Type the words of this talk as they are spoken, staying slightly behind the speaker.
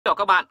Chào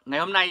các bạn, ngày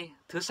hôm nay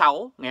thứ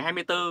Sáu ngày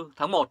 24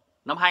 tháng 1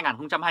 năm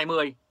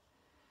 2020.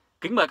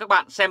 Kính mời các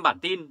bạn xem bản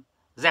tin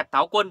Dẹp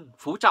Táo quân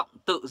Phú Trọng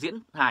tự diễn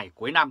hài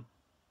cuối năm.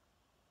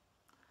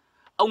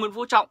 Ông Nguyễn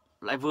Phú Trọng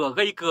lại vừa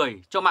gây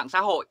cười cho mạng xã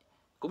hội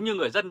cũng như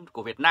người dân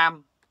của Việt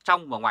Nam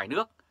trong và ngoài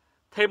nước,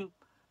 thêm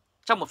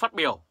trong một phát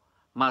biểu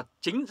mà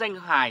chính danh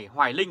hài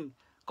Hoài Linh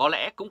có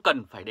lẽ cũng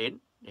cần phải đến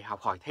để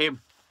học hỏi thêm.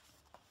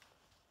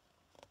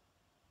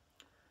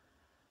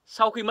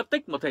 Sau khi mất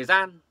tích một thời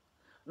gian,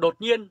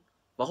 đột nhiên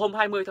vào hôm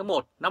 20 tháng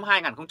 1 năm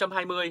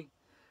 2020,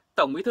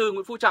 Tổng Bí thư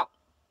Nguyễn Phú Trọng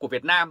của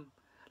Việt Nam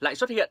lại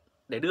xuất hiện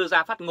để đưa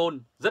ra phát ngôn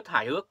rất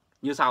hài hước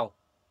như sau.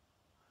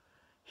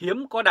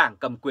 Hiếm có đảng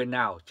cầm quyền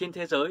nào trên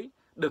thế giới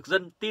được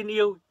dân tin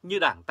yêu như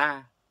đảng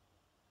ta.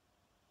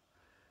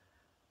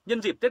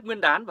 Nhân dịp Tết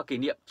Nguyên đán và kỷ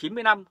niệm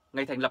 90 năm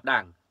ngày thành lập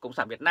Đảng Cộng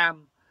sản Việt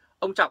Nam,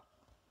 ông Trọng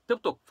tiếp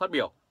tục phát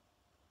biểu.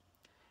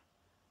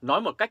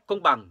 Nói một cách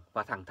công bằng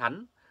và thẳng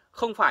thắn,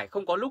 không phải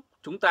không có lúc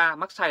chúng ta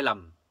mắc sai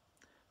lầm,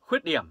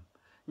 khuyết điểm,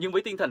 nhưng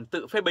với tinh thần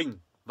tự phê bình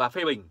và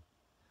phê bình,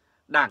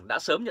 Đảng đã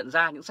sớm nhận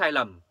ra những sai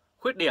lầm,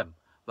 khuyết điểm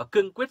và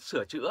cương quyết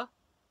sửa chữa,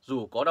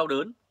 dù có đau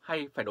đớn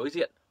hay phải đối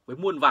diện với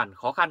muôn vàn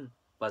khó khăn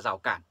và rào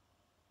cản.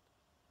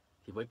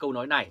 Thì với câu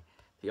nói này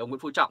thì ông Nguyễn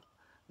Phú Trọng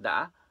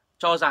đã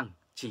cho rằng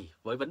chỉ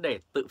với vấn đề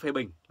tự phê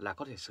bình là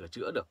có thể sửa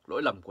chữa được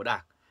lỗi lầm của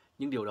Đảng,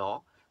 nhưng điều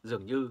đó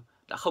dường như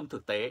đã không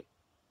thực tế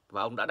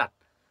và ông đã đặt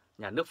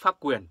nhà nước pháp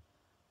quyền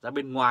ra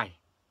bên ngoài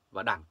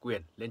và đảng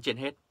quyền lên trên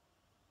hết.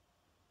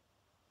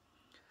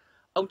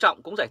 Ông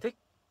Trọng cũng giải thích,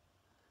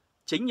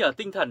 chính nhờ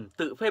tinh thần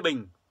tự phê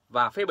bình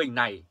và phê bình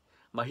này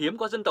mà hiếm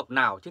có dân tộc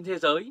nào trên thế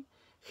giới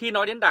khi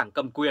nói đến đảng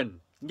cầm quyền,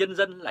 nhân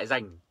dân lại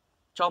dành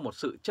cho một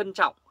sự trân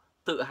trọng,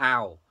 tự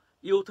hào,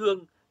 yêu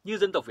thương như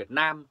dân tộc Việt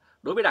Nam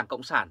đối với Đảng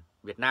Cộng sản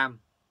Việt Nam.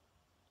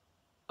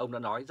 Ông đã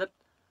nói rất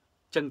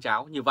trân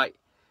tráo như vậy,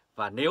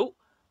 và nếu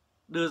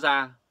đưa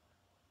ra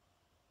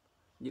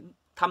những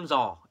thăm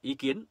dò ý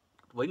kiến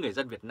với người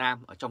dân Việt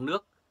Nam ở trong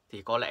nước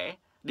thì có lẽ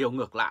điều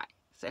ngược lại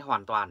sẽ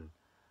hoàn toàn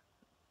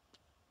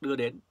đưa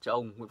đến cho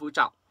ông Nguyễn Phú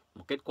Trọng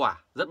một kết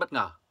quả rất bất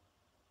ngờ.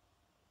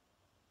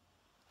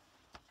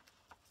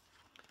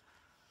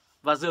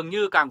 Và dường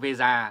như càng về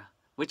già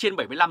với trên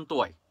 75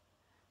 tuổi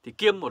thì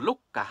kiêm một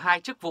lúc cả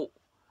hai chức vụ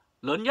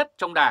lớn nhất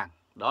trong Đảng,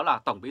 đó là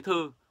Tổng Bí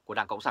thư của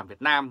Đảng Cộng sản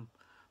Việt Nam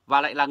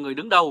và lại là người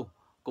đứng đầu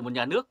của một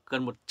nhà nước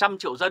gần 100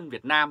 triệu dân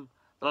Việt Nam,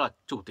 đó là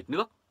Chủ tịch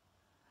nước.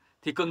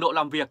 Thì cường độ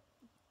làm việc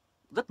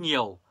rất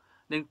nhiều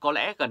nên có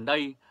lẽ gần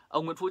đây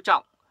ông Nguyễn Phú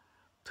Trọng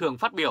thường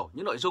phát biểu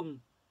những nội dung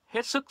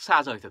hết sức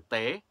xa rời thực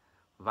tế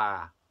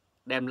và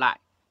đem lại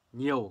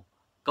nhiều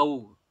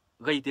câu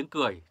gây tiếng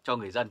cười cho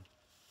người dân.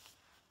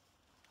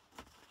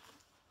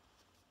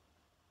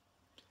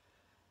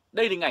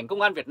 Đây là hình ảnh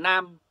Công an Việt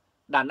Nam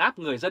đàn áp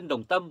người dân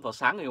Đồng Tâm vào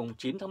sáng ngày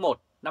 9 tháng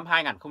 1 năm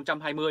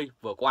 2020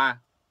 vừa qua.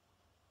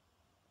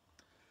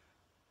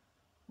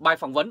 Bài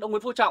phỏng vấn ông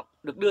Nguyễn Phú Trọng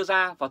được đưa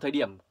ra vào thời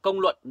điểm công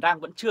luận đang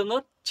vẫn chưa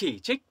ngớt chỉ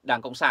trích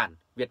Đảng Cộng sản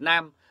Việt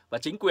Nam và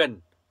chính quyền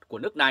của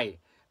nước này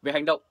về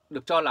hành động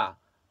được cho là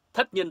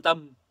thất nhân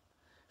tâm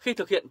khi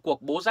thực hiện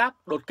cuộc bố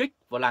giáp đột kích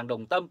vào làng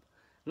Đồng Tâm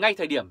ngay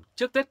thời điểm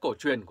trước Tết cổ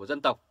truyền của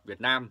dân tộc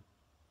Việt Nam.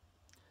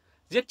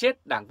 Giết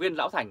chết đảng viên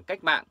lão thành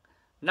cách mạng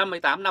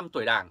 58 năm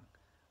tuổi Đảng,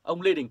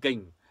 ông Lê Đình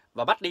Kình,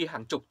 và bắt đi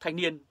hàng chục thanh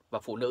niên và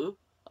phụ nữ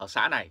ở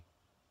xã này.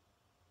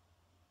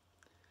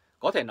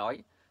 Có thể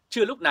nói,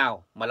 chưa lúc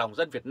nào mà lòng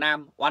dân Việt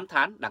Nam oán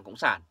thán Đảng Cộng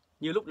sản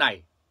như lúc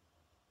này.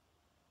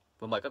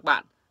 Và mời các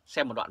bạn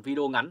xem một đoạn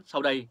video ngắn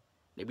sau đây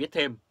để biết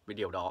thêm về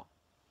điều đó.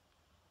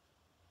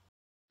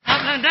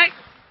 Áp lên đấy,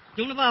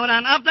 chúng nó vào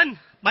đàn áp dân,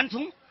 bắn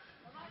súng,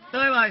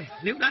 tơi bời,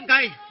 liều đạn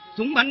cay,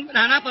 súng bắn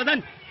đàn áp vào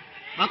dân,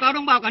 báo cáo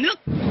đồng bào cả nước.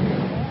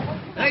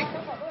 Đấy,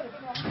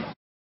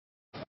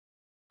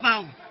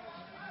 vào,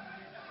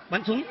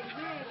 bắn súng,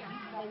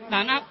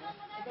 đàn áp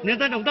nhân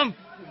dân Đồng Tâm.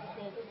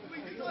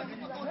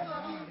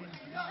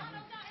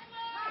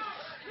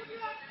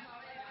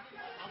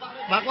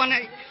 Bà con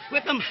hãy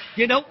quyết tâm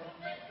chiến đấu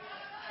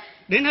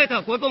đến hơi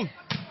thở cuối cùng.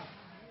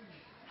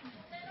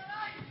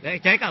 Đây,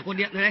 cháy cả cột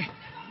điện rồi đây.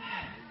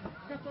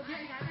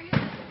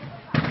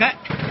 Kệ,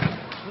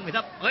 không phải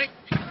dập. Ấy,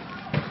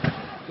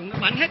 chúng nó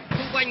bắn hết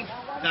xung quanh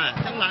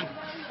cả trong làng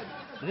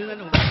nhân dân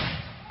Đồng Tâm.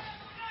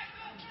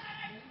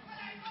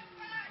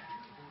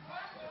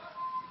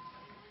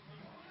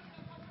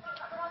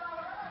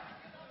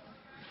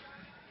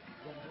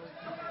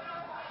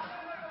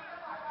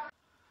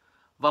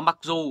 Và mặc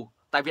dù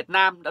tại Việt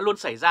Nam đã luôn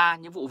xảy ra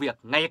những vụ việc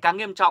ngày càng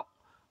nghiêm trọng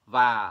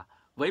và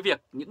với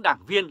việc những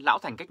đảng viên lão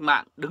thành cách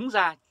mạng đứng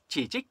ra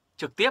chỉ trích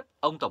trực tiếp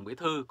ông Tổng Bí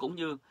thư cũng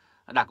như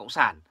Đảng Cộng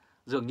sản,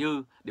 dường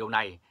như điều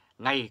này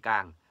ngày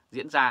càng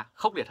diễn ra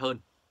khốc liệt hơn.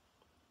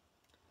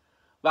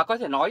 Và có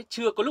thể nói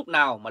chưa có lúc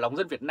nào mà lòng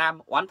dân Việt Nam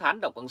oán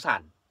thán Đảng Cộng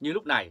sản như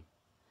lúc này.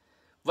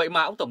 Vậy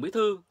mà ông Tổng Bí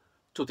thư,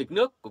 Chủ tịch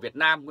nước của Việt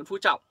Nam Nguyễn Phú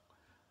Trọng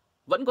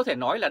vẫn có thể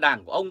nói là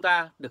đảng của ông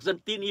ta được dân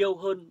tin yêu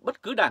hơn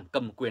bất cứ đảng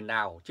cầm quyền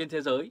nào trên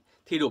thế giới,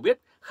 thì đủ biết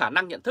khả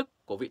năng nhận thức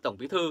của vị Tổng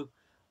Bí thư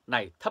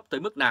này thấp tới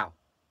mức nào.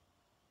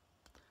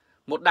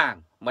 Một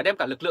đảng mà đem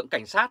cả lực lượng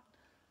cảnh sát,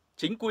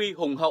 chính quy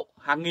hùng hậu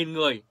hàng nghìn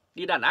người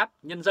đi đàn áp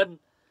nhân dân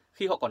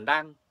khi họ còn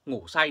đang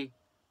ngủ say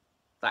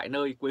tại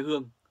nơi quê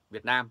hương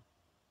Việt Nam,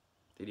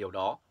 thì điều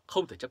đó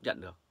không thể chấp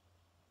nhận được.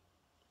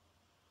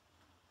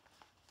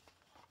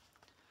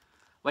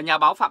 Và nhà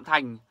báo Phạm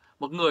Thành,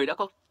 một người đã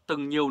có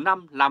từng nhiều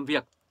năm làm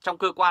việc trong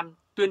cơ quan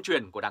tuyên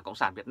truyền của Đảng Cộng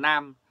sản Việt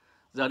Nam,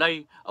 giờ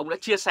đây ông đã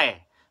chia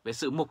sẻ về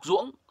sự mục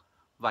ruỗng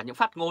và những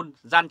phát ngôn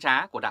gian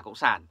trá của Đảng Cộng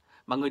sản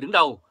mà người đứng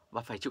đầu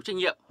và phải chịu trách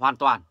nhiệm hoàn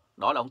toàn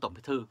đó là ông Tổng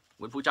Bí thư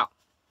Nguyễn Phú Trọng.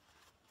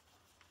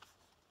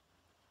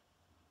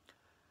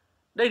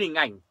 Đây là hình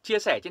ảnh chia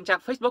sẻ trên trang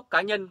Facebook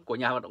cá nhân của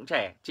nhà hoạt động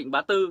trẻ Trịnh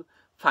Bá Tư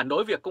phản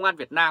đối việc Công an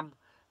Việt Nam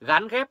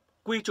gán ghép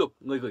quy chụp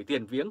người gửi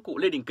tiền viếng cụ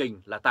Lê Đình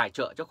Kình là tài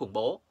trợ cho khủng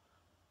bố.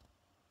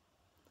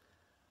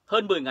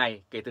 Hơn 10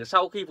 ngày kể từ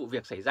sau khi vụ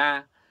việc xảy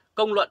ra,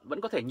 công luận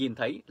vẫn có thể nhìn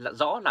thấy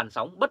rõ làn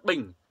sóng bất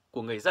bình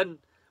của người dân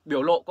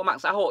biểu lộ qua mạng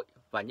xã hội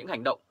và những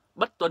hành động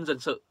bất tuân dân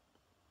sự.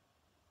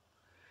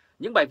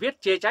 Những bài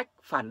viết chê trách,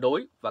 phản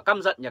đối và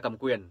căm giận nhà cầm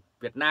quyền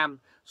Việt Nam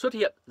xuất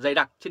hiện dày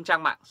đặc trên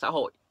trang mạng xã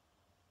hội.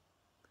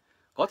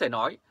 Có thể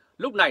nói,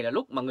 lúc này là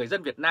lúc mà người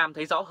dân Việt Nam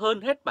thấy rõ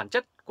hơn hết bản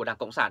chất của Đảng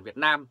Cộng sản Việt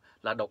Nam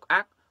là độc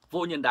ác,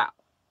 vô nhân đạo.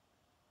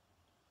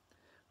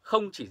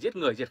 Không chỉ giết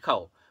người diệt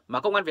khẩu, mà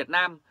Công an Việt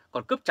Nam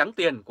còn cướp trắng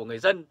tiền của người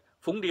dân,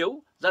 phúng điếu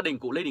gia đình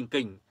cụ Lê Đình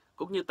Kình,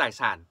 cũng như tài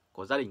sản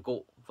của gia đình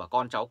cụ và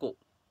con cháu cụ.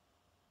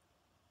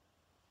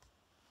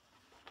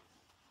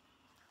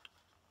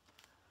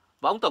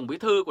 Và ông Tổng Bí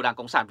thư của Đảng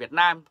Cộng sản Việt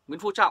Nam, Nguyễn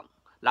Phú Trọng,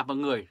 là một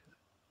người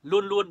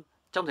luôn luôn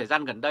trong thời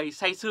gian gần đây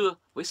say sưa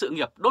với sự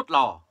nghiệp đốt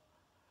lò,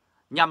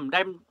 nhằm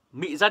đem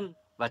mị dân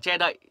và che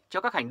đậy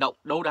cho các hành động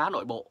đấu đá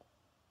nội bộ.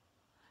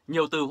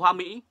 Nhiều từ hoa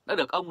mỹ đã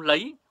được ông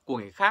lấy của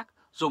người khác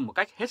dùng một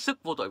cách hết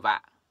sức vô tội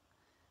vạ.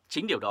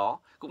 Chính điều đó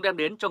cũng đem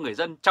đến cho người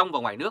dân trong và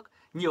ngoài nước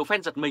nhiều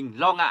phen giật mình,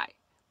 lo ngại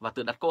và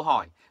tự đặt câu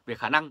hỏi về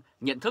khả năng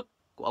nhận thức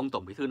của ông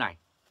Tổng Bí thư này.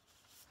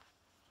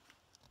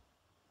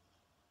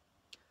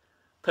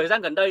 Thời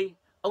gian gần đây,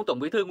 ông Tổng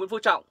Bí thư Nguyễn Phú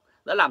Trọng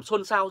đã làm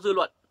xôn xao dư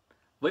luận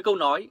với câu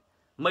nói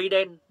mây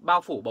đen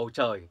bao phủ bầu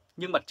trời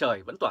nhưng mặt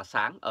trời vẫn tỏa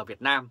sáng ở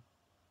Việt Nam.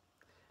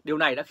 Điều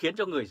này đã khiến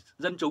cho người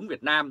dân chúng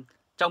Việt Nam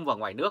trong và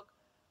ngoài nước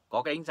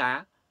có cái đánh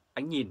giá,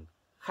 ánh nhìn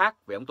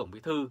khác về ông Tổng Bí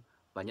thư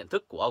và nhận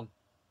thức của ông.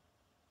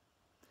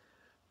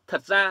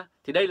 Thật ra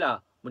thì đây là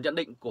một nhận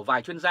định của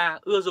vài chuyên gia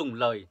ưa dùng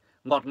lời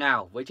ngọt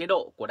ngào với chế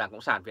độ của Đảng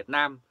Cộng sản Việt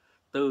Nam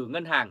từ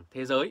Ngân hàng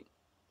Thế giới.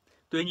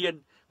 Tuy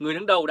nhiên, người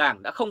đứng đầu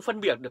Đảng đã không phân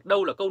biệt được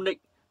đâu là câu nịnh,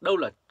 đâu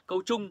là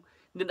câu chung,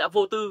 nên đã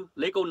vô tư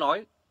lấy câu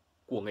nói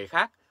của người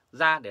khác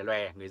ra để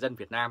lòe người dân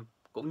Việt Nam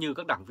cũng như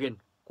các đảng viên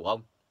của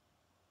ông.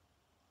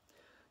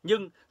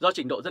 Nhưng do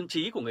trình độ dân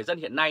trí của người dân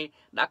hiện nay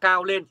đã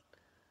cao lên,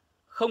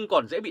 không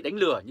còn dễ bị đánh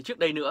lừa như trước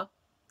đây nữa,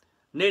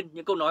 nên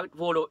những câu nói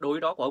vô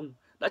đối đó của ông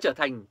đã trở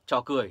thành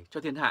trò cười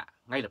cho thiên hạ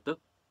ngay lập tức.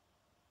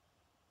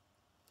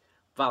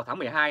 Vào tháng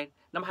 12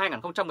 năm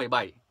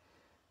 2017,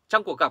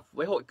 trong cuộc gặp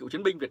với Hội Cựu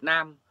chiến binh Việt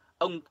Nam,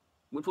 ông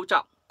Nguyễn Phú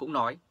Trọng cũng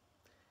nói,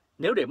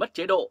 nếu để mất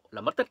chế độ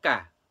là mất tất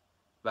cả,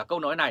 và câu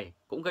nói này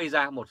cũng gây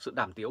ra một sự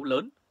đàm tiếu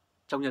lớn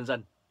trong nhân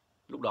dân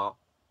lúc đó.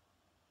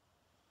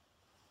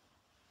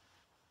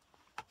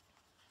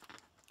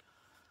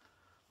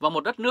 Và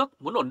một đất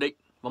nước muốn ổn định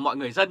và mọi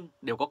người dân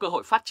đều có cơ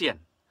hội phát triển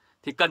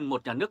thì cần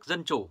một nhà nước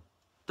dân chủ,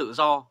 tự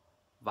do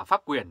và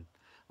pháp quyền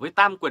với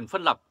tam quyền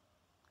phân lập,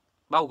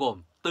 bao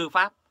gồm tư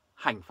pháp,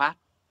 hành pháp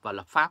và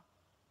lập pháp.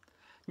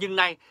 Nhưng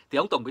nay thì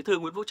ông Tổng Bí thư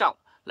Nguyễn Phú Trọng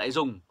lại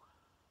dùng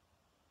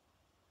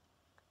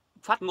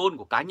phát ngôn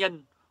của cá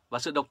nhân và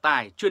sự độc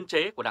tài chuyên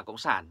chế của Đảng Cộng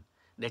sản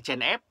để chèn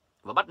ép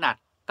và bắt nạt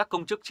các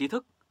công chức trí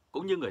thức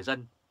cũng như người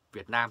dân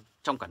Việt Nam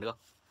trong cả nước.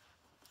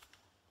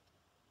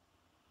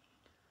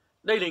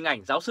 Đây là hình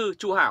ảnh giáo sư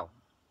Chu Hảo.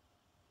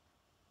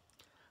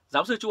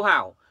 Giáo sư Chu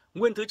Hảo,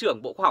 nguyên Thứ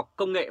trưởng Bộ Khoa học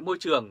Công nghệ Môi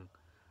trường,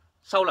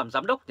 sau làm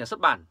giám đốc nhà xuất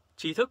bản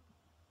Tri Thức.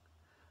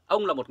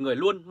 Ông là một người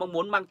luôn mong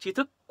muốn mang tri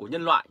thức của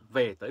nhân loại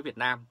về tới Việt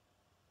Nam.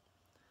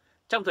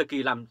 Trong thời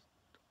kỳ làm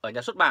ở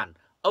nhà xuất bản,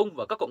 ông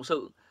và các cộng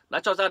sự đã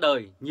cho ra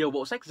đời nhiều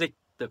bộ sách dịch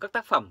từ các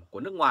tác phẩm của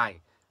nước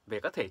ngoài về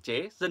các thể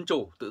chế dân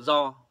chủ tự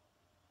do.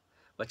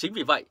 Và chính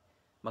vì vậy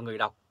mà người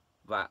đọc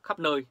và khắp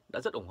nơi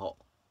đã rất ủng hộ.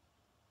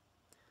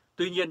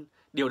 Tuy nhiên,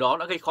 điều đó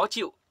đã gây khó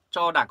chịu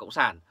cho Đảng Cộng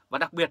sản và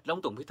đặc biệt là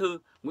ông Tổng Bí thư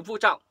Nguyễn Phú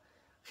Trọng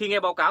khi nghe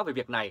báo cáo về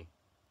việc này.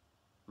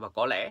 Và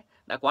có lẽ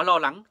đã quá lo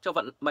lắng cho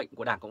vận mệnh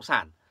của Đảng Cộng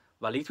sản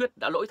và lý thuyết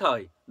đã lỗi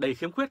thời, đầy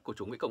khiếm khuyết của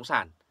chủ nghĩa cộng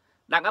sản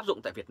đang áp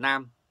dụng tại Việt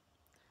Nam.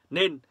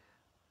 Nên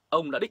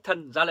ông đã đích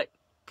thân ra lệnh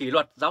kỷ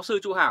luật giáo sư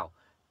Chu Hảo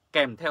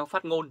kèm theo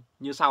phát ngôn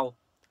như sau: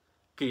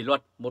 kỷ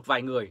luật một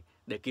vài người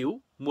để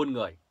cứu muôn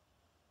người.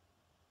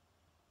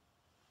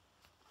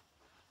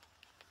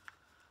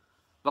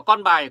 Và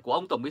con bài của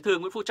ông Tổng Bí thư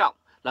Nguyễn Phú Trọng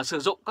là sử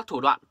dụng các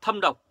thủ đoạn thâm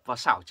độc và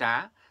xảo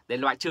trá để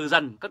loại trừ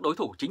dần các đối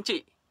thủ chính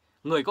trị,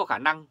 người có khả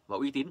năng và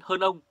uy tín hơn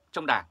ông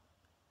trong Đảng.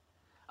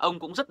 Ông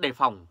cũng rất đề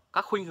phòng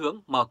các khuynh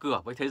hướng mở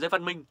cửa với thế giới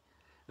văn minh,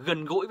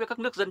 gần gũi với các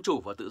nước dân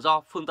chủ và tự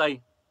do phương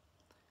Tây.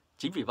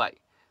 Chính vì vậy,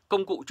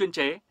 công cụ chuyên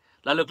chế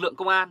là lực lượng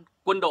công an,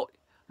 quân đội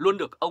luôn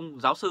được ông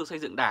giáo sư xây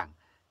dựng Đảng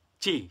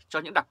chỉ cho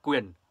những đặc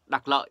quyền,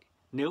 đặc lợi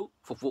nếu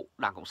phục vụ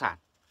Đảng Cộng sản.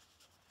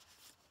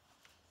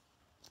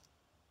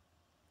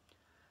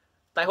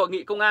 Tại Hội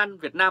nghị Công an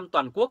Việt Nam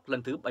Toàn quốc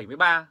lần thứ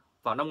 73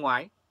 vào năm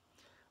ngoái,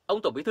 ông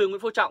Tổng Bí thư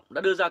Nguyễn Phú Trọng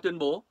đã đưa ra tuyên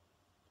bố: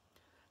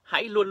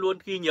 hãy luôn luôn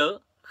ghi nhớ,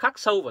 khắc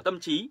sâu vào tâm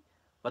trí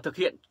và thực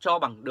hiện cho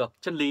bằng được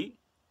chân lý,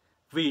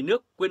 vì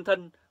nước quên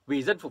thân,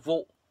 vì dân phục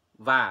vụ,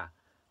 và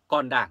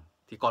còn Đảng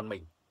thì còn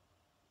mình.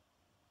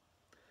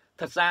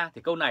 Thật ra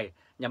thì câu này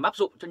nhằm áp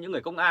dụng cho những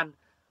người công an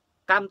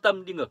cam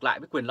tâm đi ngược lại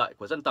với quyền lợi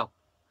của dân tộc,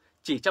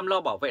 chỉ chăm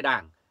lo bảo vệ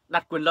Đảng,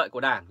 đặt quyền lợi của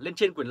Đảng lên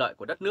trên quyền lợi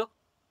của đất nước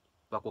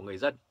và của người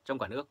dân trong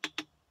cả nước.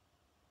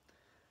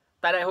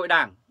 Tại Đại hội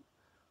Đảng,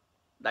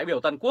 đại biểu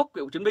toàn quốc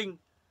Cựu chiến binh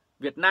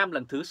Việt Nam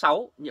lần thứ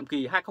 6, nhiệm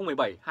kỳ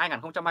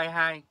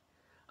 2017-2022,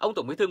 ông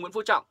Tổng Bí thư Nguyễn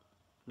Phú Trọng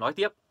nói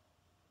tiếp: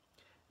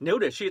 nếu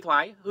để suy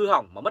thoái, hư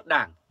hỏng mà mất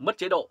Đảng, mất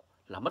chế độ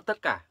là mất tất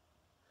cả.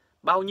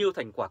 Bao nhiêu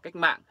thành quả cách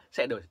mạng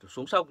sẽ đổ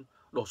xuống sông,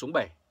 đổ xuống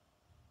bể.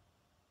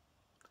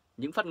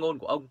 Những phát ngôn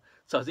của ông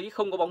sở dĩ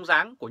không có bóng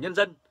dáng của nhân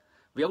dân,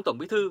 vì ông Tổng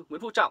Bí thư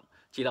Nguyễn Phú Trọng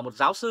chỉ là một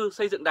giáo sư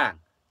xây dựng Đảng,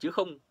 chứ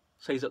không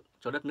xây dựng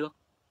cho đất nước.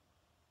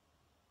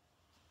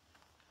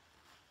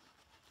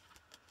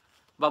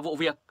 Và vụ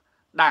việc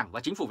Đảng và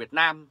Chính phủ Việt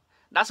Nam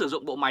đã sử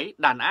dụng bộ máy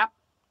đàn áp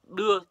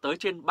đưa tới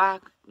trên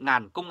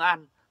 3.000 công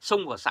an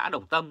xông vào xã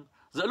Đồng Tâm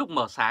giữa lúc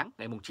mờ sáng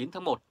ngày 9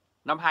 tháng 1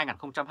 năm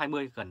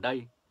 2020 gần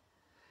đây,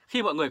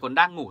 khi mọi người còn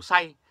đang ngủ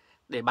say,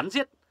 để bắn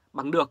giết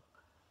bằng được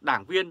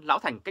đảng viên lão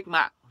thành cách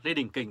mạng Lê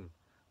Đình Kình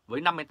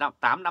với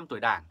 58 năm tuổi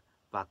Đảng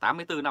và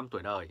 84 năm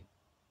tuổi đời.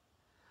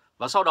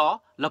 Và sau đó,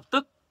 lập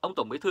tức ông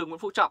Tổng Bí thư Nguyễn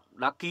Phú Trọng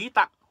đã ký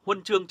tặng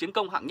huân chương chiến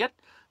công hạng nhất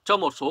cho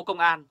một số công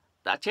an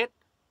đã chết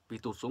vì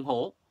tụt xuống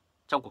hố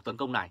trong cuộc tấn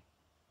công này.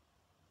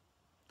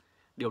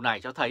 Điều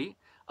này cho thấy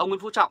ông Nguyễn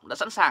Phú Trọng đã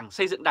sẵn sàng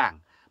xây dựng Đảng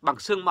bằng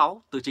xương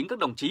máu từ chính các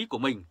đồng chí của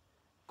mình,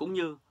 cũng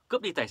như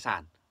cướp đi tài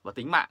sản và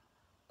tính mạng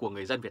của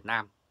người dân Việt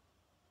Nam.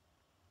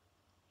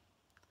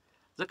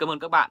 Rất cảm ơn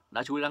các bạn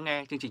đã chú ý lắng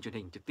nghe chương trình truyền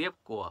hình trực tiếp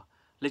của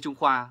Lê Trung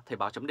Khoa,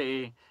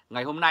 thoibao.de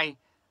ngày hôm nay,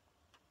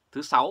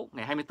 thứ 6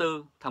 ngày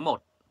 24 tháng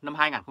 1 năm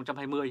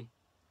 2020.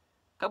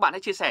 Các bạn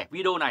hãy chia sẻ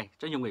video này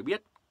cho nhiều người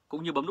biết,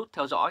 cũng như bấm nút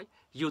theo dõi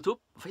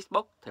YouTube,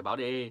 Facebook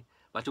thoibao.de,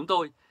 và chúng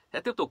tôi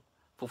sẽ tiếp tục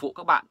phục vụ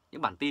các bạn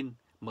những bản tin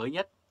mới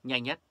nhất,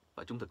 nhanh nhất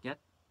và trung thực nhất.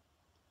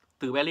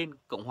 Từ Berlin,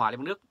 Cộng hòa Liên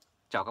bang Đức,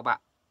 chào các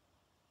bạn.